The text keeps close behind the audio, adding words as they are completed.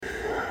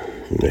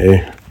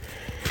Yeah.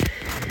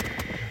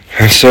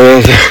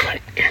 So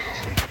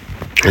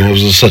it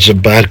was such a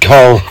bad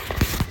cold.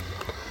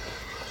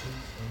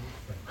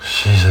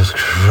 Jesus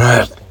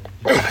Christ.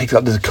 I picked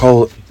up this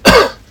cold.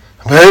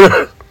 I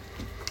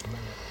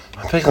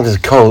picked up this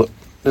cold.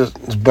 This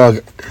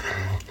bug.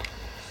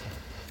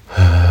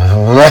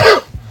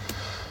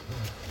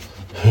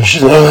 You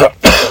should know that.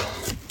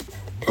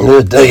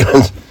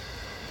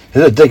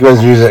 This is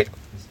Dickman's music.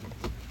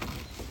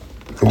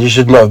 You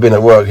should not have been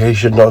at work. He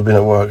should not have been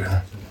at work.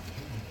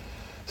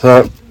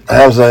 So,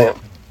 I'm saying,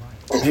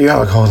 if you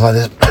have a cold like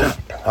this,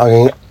 I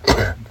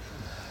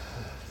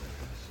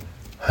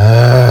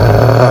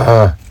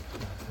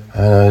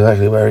know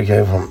exactly where he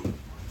came from.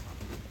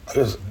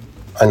 Because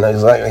I know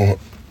exactly.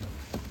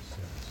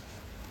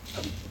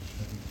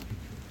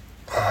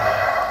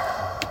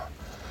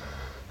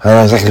 I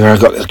know exactly where I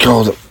got this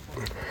cold.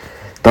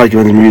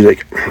 Dickman's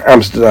music,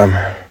 Amsterdam,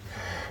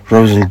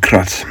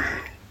 Rozenkranz.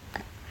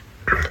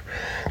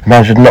 The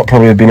man should not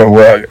probably have been at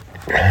work.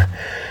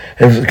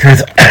 It was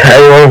because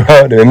everyone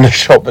heard him in the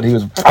shop that he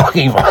was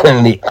fucking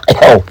violently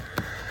ill.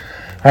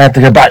 I had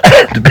to go back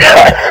to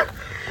bed.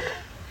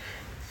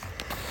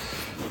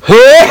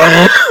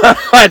 I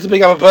had to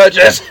pick up a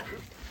purchase.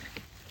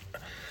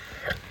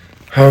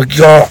 Oh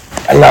God!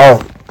 And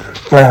now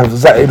I have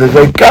exactly the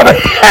same coming.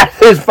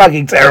 It's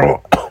fucking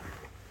terrible.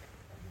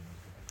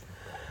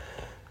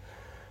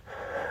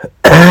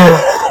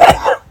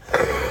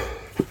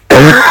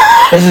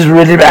 This is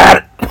really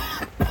bad.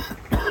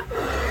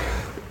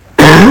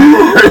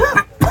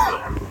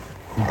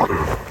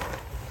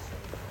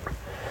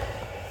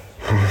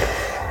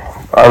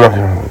 I'm not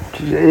gonna.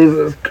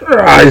 Jesus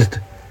Christ.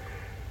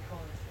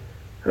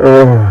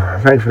 Oh,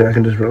 thankfully I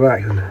can just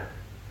relax and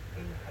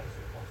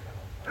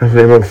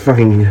hopefully it won't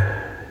fucking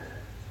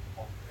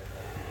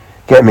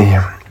get me.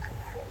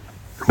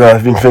 No,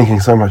 I've been thinking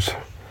so much.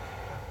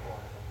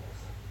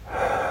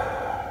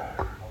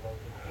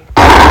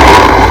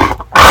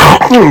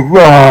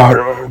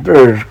 Oh,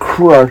 Jesus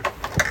Christ.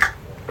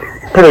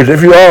 Please,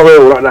 if you are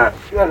ill like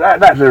that,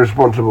 that's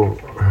irresponsible.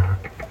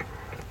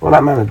 What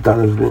that man has done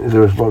is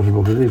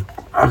irresponsible because he's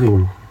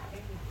fucking.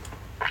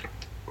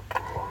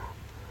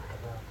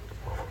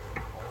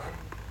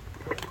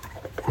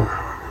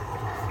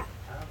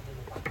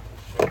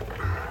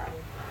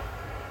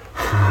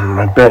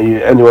 I bet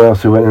you anyone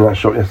else who went in that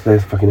shop yesterday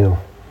is fucking ill.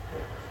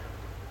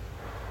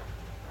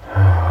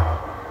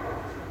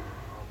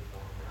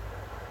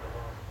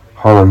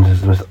 Holland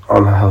is the most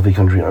unhealthy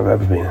country I've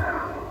ever been in.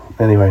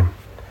 Anyway.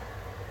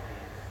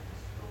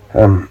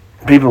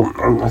 People,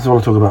 I just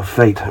want to talk about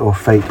fate or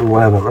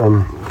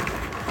whatever.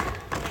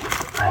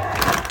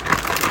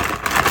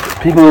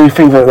 People who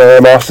think that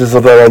they're masters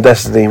of their own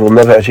destiny will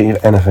never achieve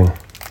anything.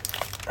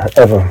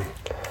 Ever.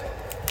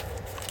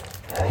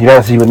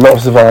 Humanity would not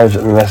have survived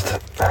unless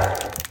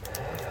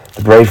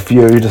the brave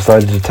few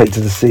decided to take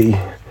to the sea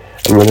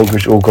and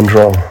relinquish all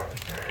control.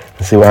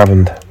 And see what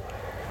happened.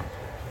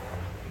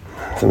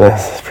 So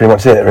that's pretty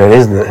much it, really,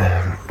 isn't it?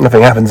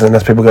 Nothing happens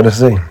unless people go to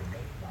sea.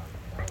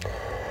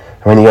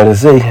 And when you go to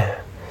sea,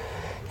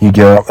 you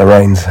go up the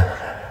reins. And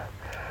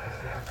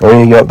when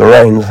you go up the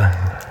reins,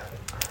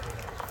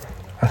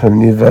 that's when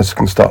the universe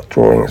can start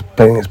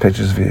painting its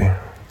pictures for you.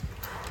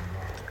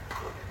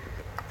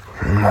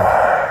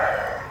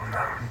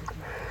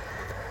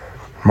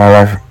 My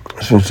life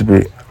seems to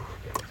be.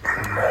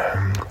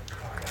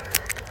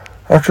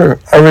 Actually,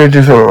 I really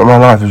do think that my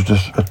life is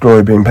just a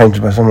story being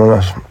painted by someone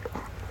else.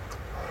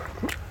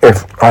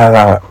 If I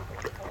allow it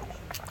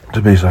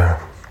to be so.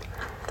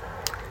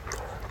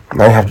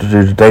 I have to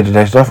do the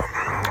day-to-day stuff.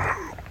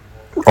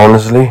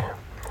 Honestly,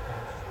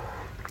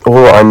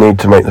 all I need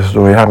to make the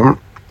story happen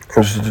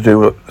is to do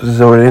what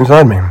is already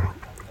inside me.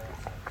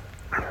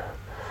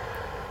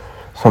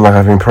 It's not like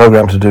I've been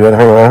programmed to do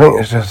anything. I think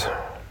it's just,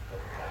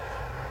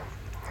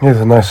 here's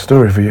a nice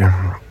story for you.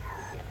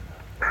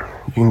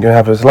 You can go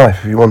have this life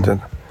if you want it.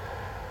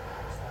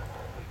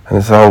 And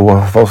it's the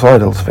whole false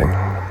idols thing.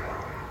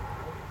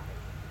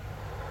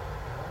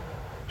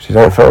 So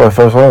don't follow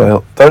false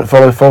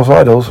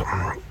idols.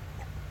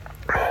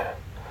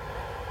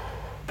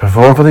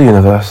 Perform for the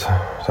universe.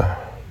 So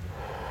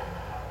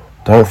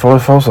don't follow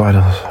false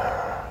idols.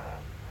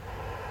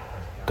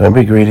 Don't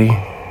be greedy.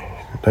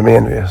 Don't be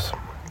envious.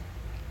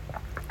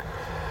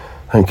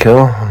 Don't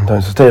kill and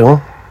don't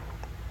steal.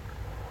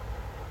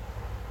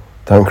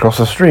 Don't cross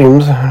the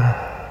streams.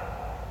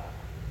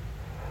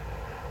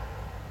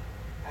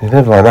 You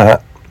live like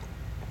that,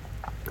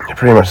 you're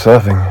pretty much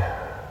surfing.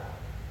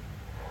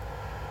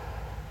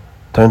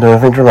 Don't do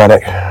anything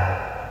dramatic.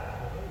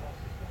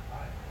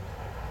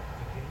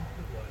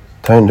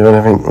 Don't do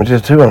anything which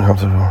is too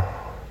uncomfortable.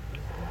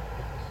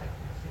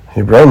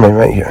 Your brain may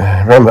make you.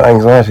 Remember,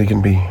 anxiety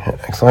can be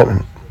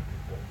excitement.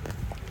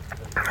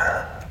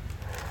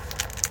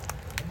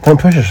 Don't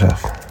push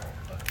yourself.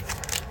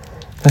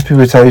 Those people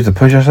who tell you to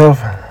push yourself,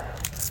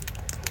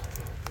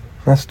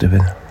 that's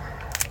stupid.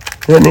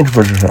 You don't need to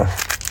push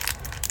yourself.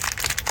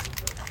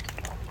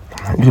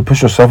 You can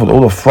push yourself with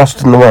all the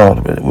thrust in the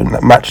world, but it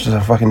wouldn't match to the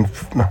fucking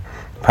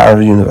power of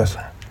the universe.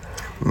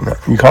 No,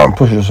 you can't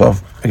push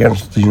yourself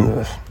against the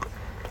universe.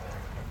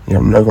 You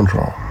have no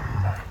control.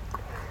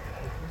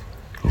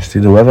 You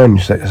steer the weather and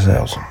you set your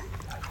sails.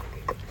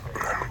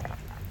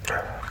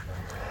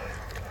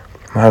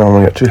 I don't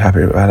want to get too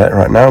happy about it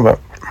right now, but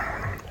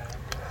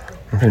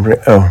I'm feeling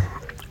pretty ill.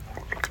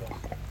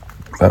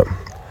 But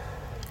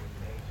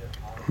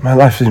my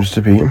life seems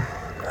to be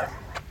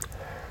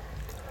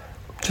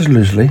just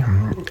loosely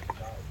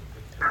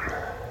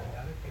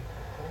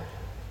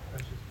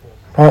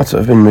parts that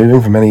have been moving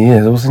for many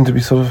years all seem to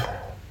be sort of,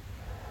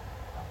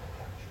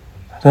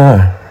 I don't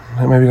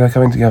know, maybe they're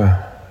coming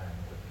together.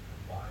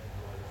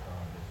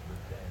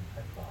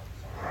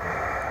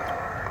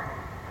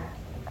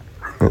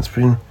 It's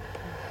been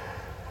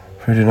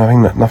through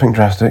nothing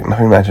drastic,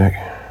 nothing magic.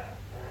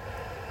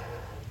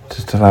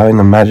 Just allowing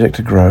the magic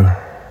to grow.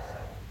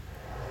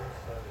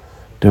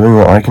 Doing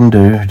what I can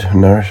do to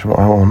nourish what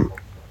I want.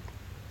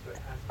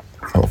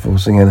 Not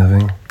forcing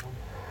anything.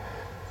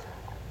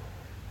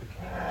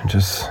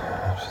 Just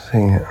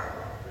seeing it.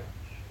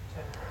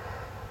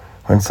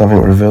 When something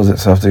reveals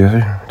itself to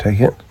you, take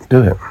it,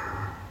 do it.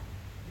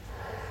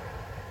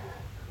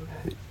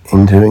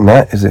 In doing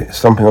that, is it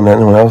stomping on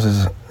anyone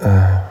else's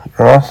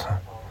grass?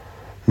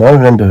 No,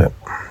 then do it.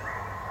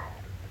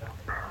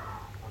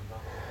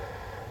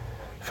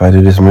 If I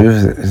do this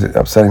move, is it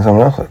upsetting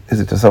someone else?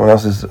 Is it to someone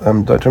else's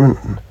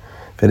detriment?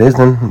 If it is,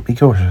 then be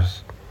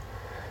cautious.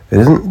 If it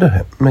isn't, do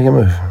it. Make a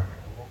move.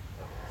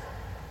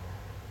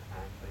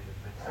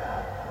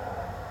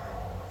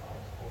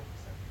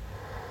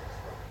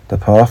 The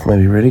path may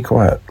be really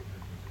quiet.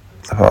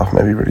 The path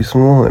may be really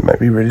small. It may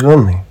be really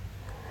lonely.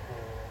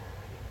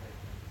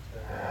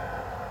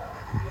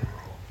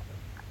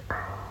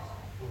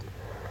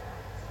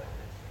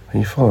 But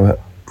you follow it,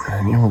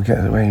 and you will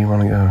get where you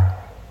want to go.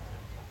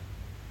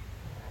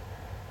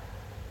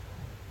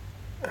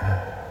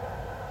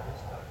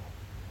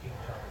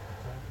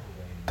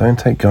 Don't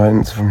take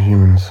guidance from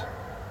humans.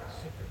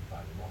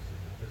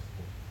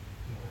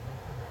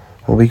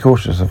 Or be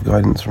cautious of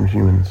guidance from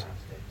humans.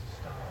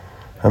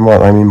 And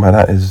what I mean by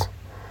that is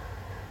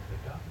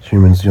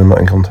humans you're not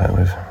in contact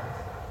with.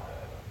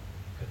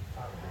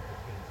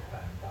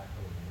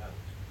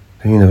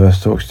 The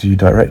universe talks to you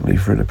directly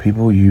through the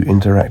people you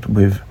interact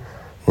with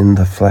in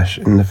the flesh,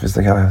 in the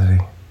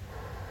physicality.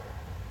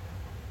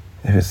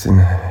 If it's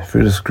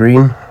through the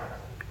screen,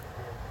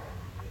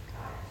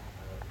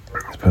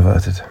 it's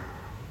perverted.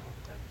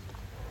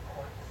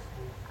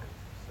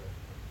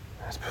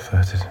 It's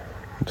perverted.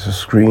 It's a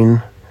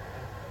screen.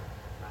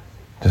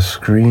 The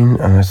screen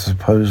and I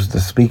suppose the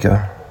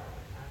speaker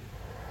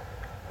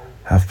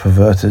have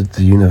perverted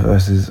the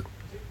universe's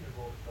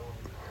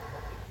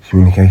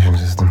communication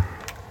system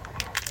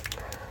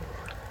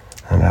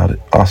and allowed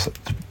us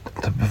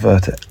to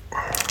pervert it.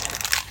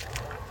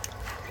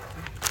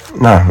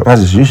 No,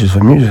 as its uses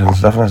for music and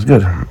stuff, that's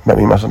good. But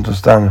we must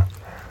understand.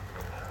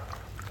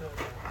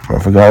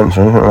 Not for guidance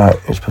or anything like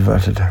that, it's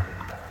perverted.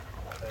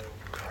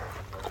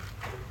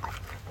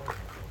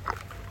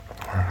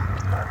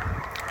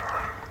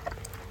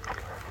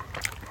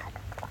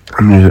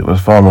 Music was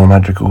far more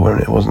magical when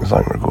it wasn't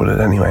something recorded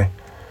anyway.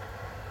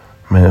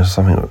 I mean, it was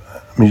something.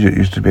 Music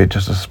used to be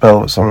just a spell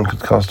that someone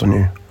could cast on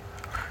you.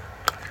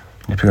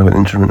 You pick up an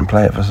instrument and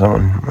play it for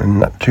someone, and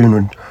that tune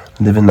would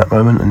live in that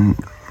moment and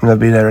never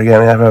be there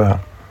again ever.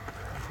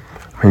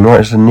 I mean,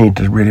 what is the need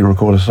to really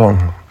record a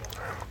song?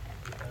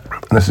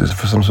 Unless it's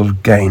for some sort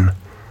of gain.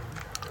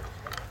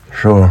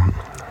 Sure.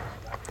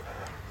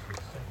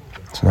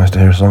 It's nice to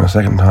hear a song a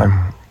second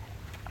time.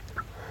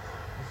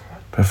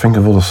 But think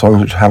of all the songs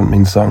which haven't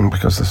been sung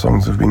because the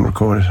songs have been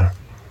recorded.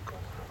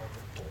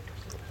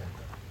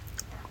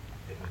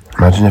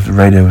 Imagine if the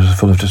radio was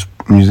full of just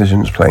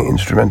musicians playing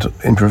instrumental,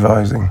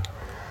 improvising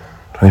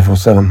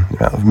 24/7, the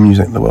amount of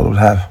music the world would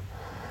have.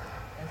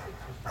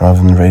 Rather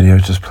than the radio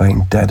just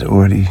playing dead,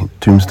 already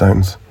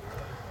tombstones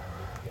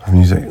of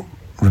music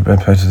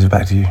repetitive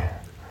back to you.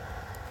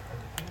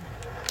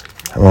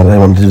 And why do they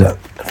want to do that?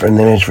 For an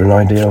image, for an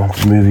ideal,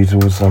 to move you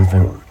towards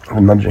something, for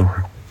nudging.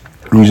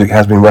 Music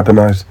has been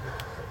weaponized.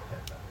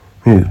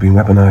 Music's been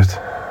weaponized.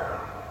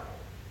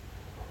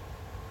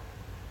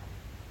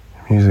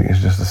 Music is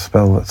just a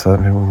spell that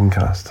certain people can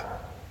cast.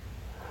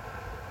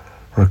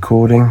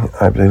 Recording,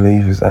 I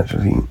believe, is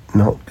actually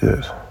not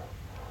good.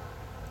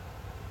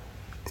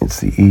 It's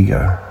the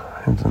ego,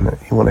 isn't it?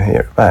 You want to hear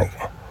it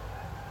back.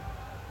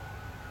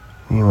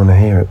 You want to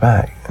hear it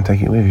back and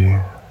take it with you.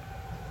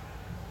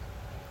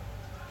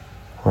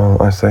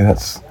 Well, I say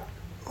that's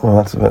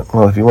a bit,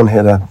 well, if you want to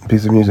hear that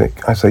piece of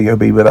music, I say go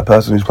be with that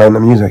person who's playing the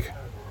music.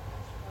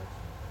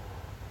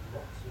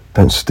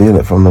 Don't steal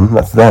it from them.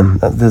 That's them.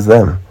 That is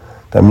them.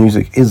 That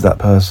music is that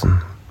person.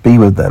 Be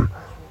with them.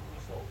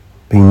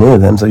 Be near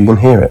them so you can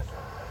hear it.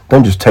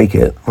 Don't just take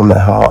it from their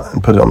heart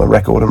and put it on the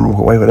record and walk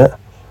away with it.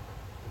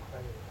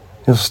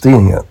 You're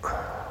stealing it.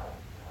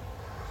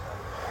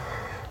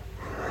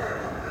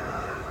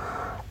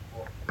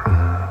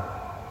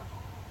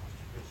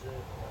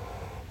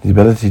 The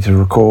ability to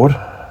record.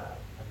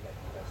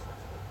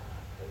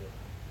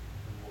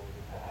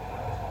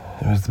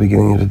 the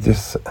beginning of the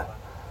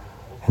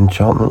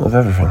disenchantment of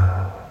everything.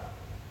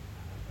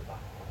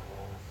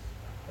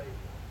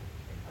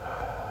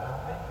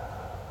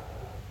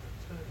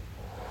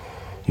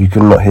 You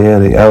could not hear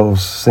the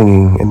elves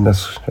singing in the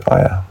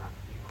Shire.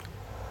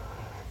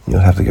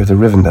 You'll have to go to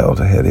Rivendell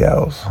to hear the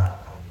elves,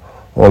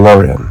 or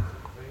Lorien.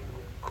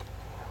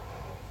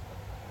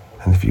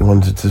 And if you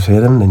wanted to hear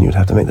them, then you'd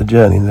have to make the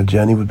journey, and the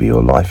journey would be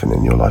your life, and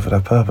then your life would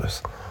have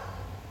purpose.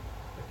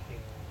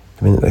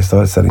 The minute they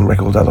started selling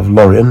records out of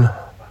Lorien,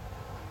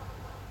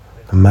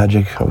 the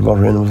magic of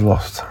Lorien was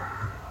lost.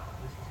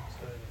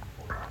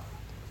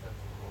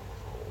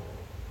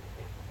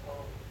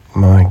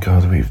 My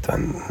God, we've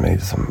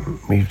made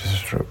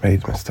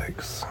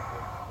mistakes.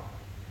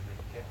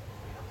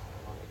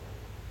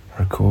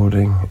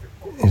 Recording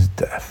is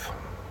death.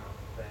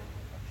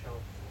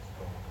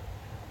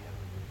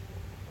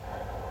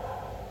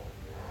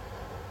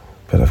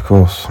 But of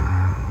course,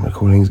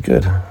 recording is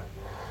good.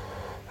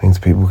 Means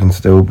people can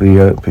still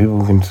go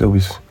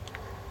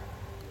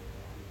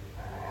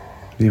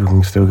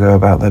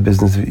about their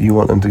business that you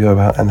want them to go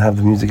about and have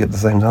the music at the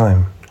same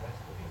time.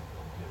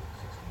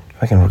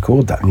 If I can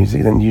record that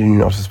music, then you do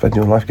not have to spend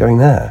your life going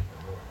there.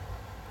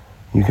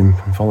 You can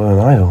follow an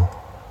idol.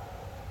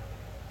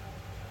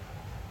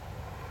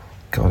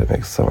 God, it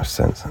makes so much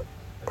sense.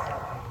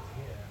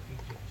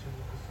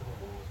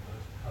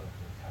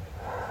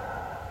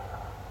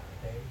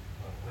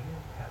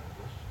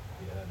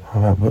 What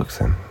about books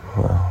then?